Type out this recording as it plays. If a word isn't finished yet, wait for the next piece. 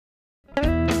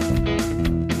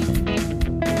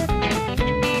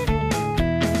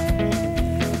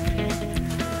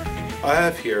I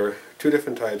have here two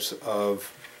different types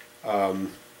of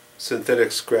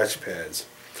synthetic scratch pads,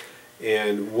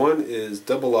 and one is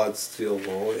double-aught steel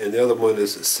wool and the other one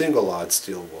is single-aught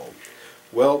steel wool.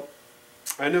 Well,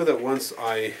 I know that once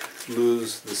I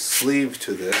lose the sleeve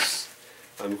to this,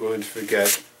 I'm going to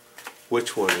forget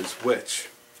which one is which.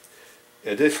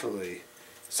 Additionally,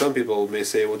 some people may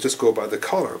say, well, just go by the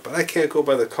color, but I can't go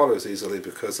by the colors easily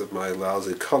because of my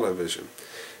lousy color vision.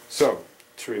 So,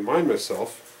 to remind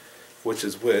myself which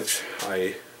is which,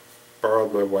 I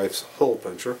borrowed my wife's hole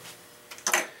puncher,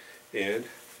 and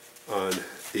on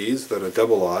these that are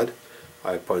double-aught,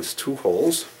 I punched 2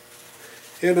 holes,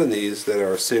 and on these that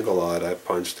are single-aught, I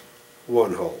punched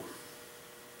 1 hole.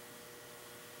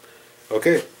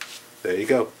 Okay, there you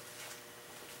go.